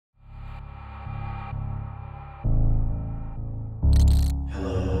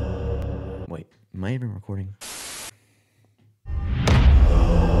Am I even recording?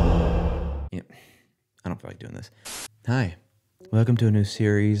 Yep. I don't feel like doing this. Hi. Welcome to a new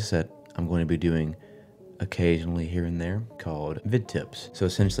series that I'm going to be doing occasionally here and there called Vid Tips. So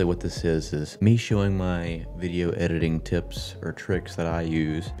essentially what this is me showing my video editing tips or tricks that I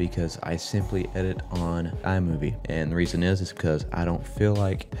use because I simply edit on iMovie. And the reason is because I don't feel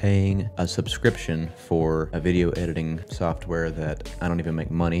like paying a subscription for a video editing software that I don't even make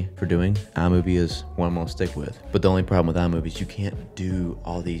money for doing. iMovie is one I'm gonna stick with. But the only problem with iMovie is you can't do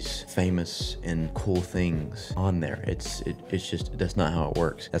all these famous and cool things on there. It's just, that's not how it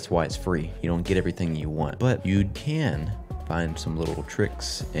works. That's why it's free. You don't get everything you want. But you can find some little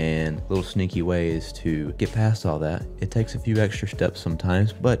tricks and little sneaky ways to get past all that. It takes a few extra steps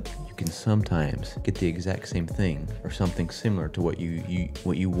sometimes, but you can sometimes get the exact same thing or something similar to what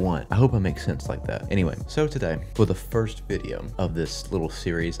you want. I hope I make sense like that. Anyway, so today, for the first video of this little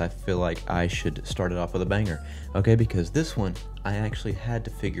series, I feel like I should start it off with a banger, okay? Because this one, I actually had to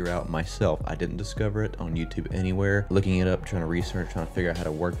figure out myself. I didn't discover it on YouTube anywhere. Looking it up, trying to research, trying to figure out how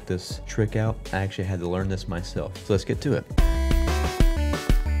to work this trick out. I actually had to learn this myself. So let's get to it.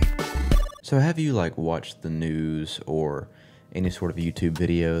 So have you like watched the news or any sort of YouTube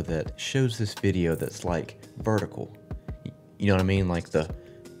video that shows this video that's like vertical? You know what I mean? Like the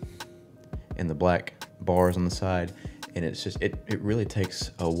black bars on the side. And it's just, it really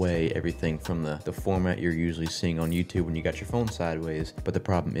takes away everything from the format you're usually seeing on YouTube when you got your phone sideways. But the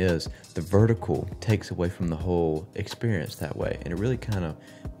problem is the vertical takes away from the whole experience that way. And it really kind of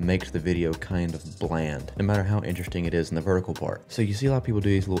makes the video kind of bland, no matter how interesting it is in the vertical part. So you see a lot of people do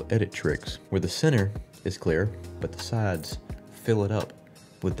these little edit tricks where the center is clear, but the sides fill it up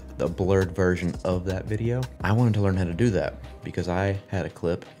with the blurred version of that video. I wanted to learn how to do that because I had a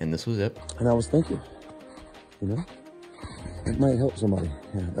clip and this was it. And I was thinking, you know, it might help somebody.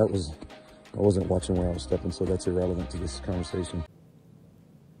 Yeah, I wasn't watching where I was stepping, so that's irrelevant to this conversation.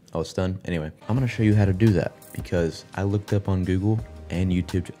 Oh, it's done? Anyway, I'm gonna show you how to do that because I looked up on Google and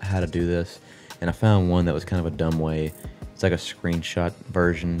YouTube how to do this, and I found one that was kind of a dumb way. It's like a screenshot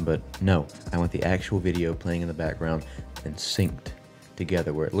version, but no, I want the actual video playing in the background and synced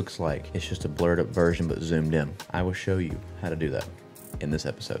together where it looks like it's just a blurred up version but zoomed in. I will show you how to do that in this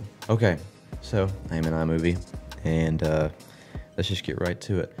episode. Okay, so I'm in iMovie, and let's just get right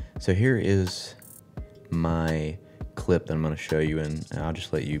to it. So here is my clip that I'm going to show you, and I'll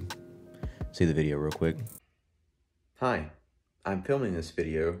just let you see the video real quick. Hi, I'm filming this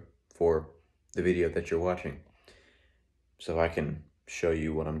video for the video that you're watching, so I can show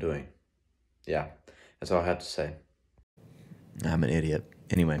you what I'm doing. Yeah, that's all I have to say. I'm an idiot.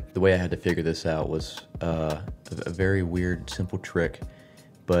 Anyway, the way I had to figure this out was a very weird, simple trick,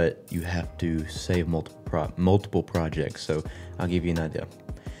 but you have to save multiple projects, so I'll give you an idea.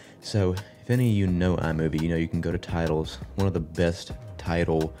 So if any of you know iMovie, you know you can go to titles. One of the best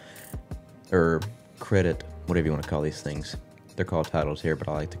title or credit, whatever you want to call these things, they're called titles here, but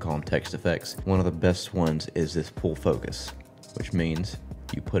I like to call them text effects. One of the best ones is this pull focus, which means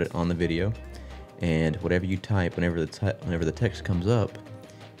you put it on the video, and whatever you type, whenever the text comes up,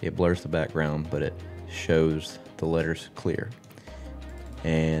 it blurs the background, but it shows the letters clear.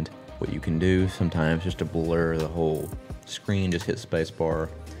 And what you can do sometimes just to blur the whole screen, just hit spacebar,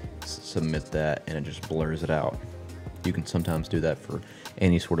 submit that, and it just blurs it out. You can sometimes do that for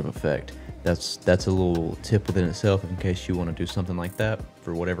any sort of effect. That's a little tip within itself in case you want to do something like that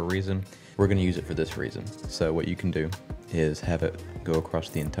for whatever reason. We're going to use it for this reason. So what you can do is have it go across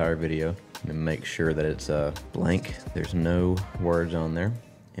the entire video and make sure that it's blank. There's no words on there.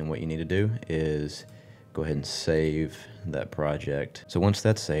 And what you need to do is go ahead and save that project. So once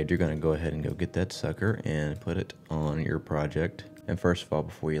that's saved, you're going to go ahead and go get that sucker and put it on your project. And first of all,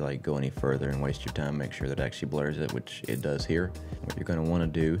 before you like go any further and waste your time, make sure that it actually blurs it, which it does here. What you're going to want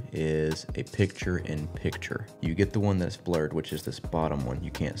to do is a picture-in-picture. You get the one that's blurred, which is this bottom one.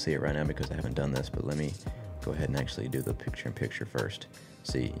 You can't see it right now because I haven't done this, but let me go ahead and actually do the picture-in-picture first.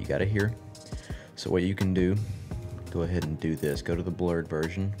 See, you got it here. So what you can do, go ahead and do this. Go to the blurred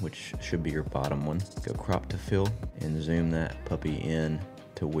version, which should be your bottom one. Go crop to fill and zoom that puppy in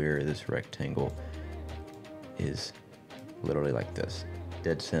to where this rectangle is literally like this,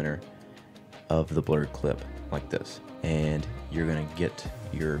 dead center of the blurred clip, like this. And you're gonna get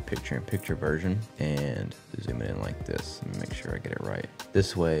your picture-in-picture version and zoom it in like this. Let me make sure I get it right.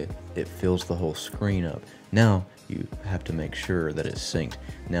 This way, it fills the whole screen up. Now, you have to make sure that it's synced.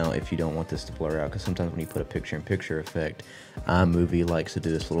 Now, if you don't want this to blur out, because sometimes when you put a picture-in-picture effect, iMovie likes to do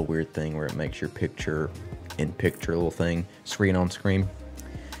this little weird thing where it makes your picture-in-picture little thing, screen on screen,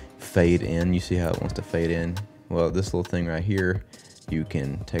 fade in. You see how it wants to fade in? Well, this little thing right here, you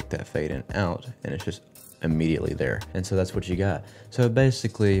can take that fade in out and it's just immediately there. And so that's what you got. So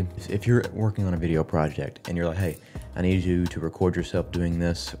basically, if you're working on a video project and you're like, hey, I need you to record yourself doing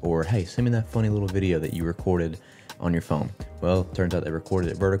this, or hey, send me that funny little video that you recorded on your phone. Well, turns out they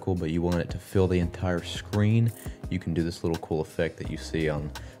recorded it vertical, but you want it to fill the entire screen. You can do this little cool effect that you see on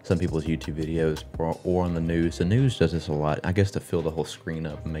some people's YouTube videos or on the news. The news does this a lot, I guess, to fill the whole screen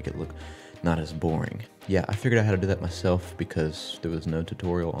up and make it look not as boring. Yeah, I figured out how to do that myself because there was no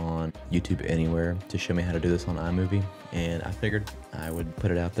tutorial on YouTube anywhere to show me how to do this on iMovie, and I figured I would put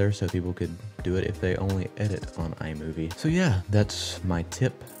it out there so people could do it if they only edit on iMovie. So yeah, that's my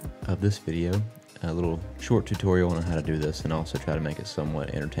tip of this video. A little short tutorial on how to do this, and also try to make it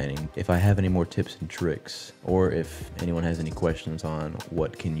somewhat entertaining. If I have any more tips and tricks, or if anyone has any questions on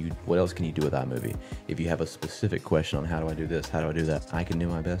what else can you do with iMovie, if you have a specific question on how do I do this, how do I do that, I can do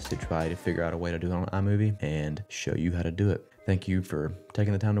my best to try to figure out a way to do it on iMovie and show you how to do it. Thank you for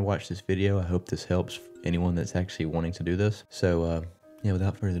taking the time to watch this video. I hope this helps anyone that's actually wanting to do this. So yeah,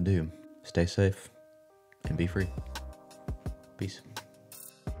 without further ado, stay safe and be free. Peace.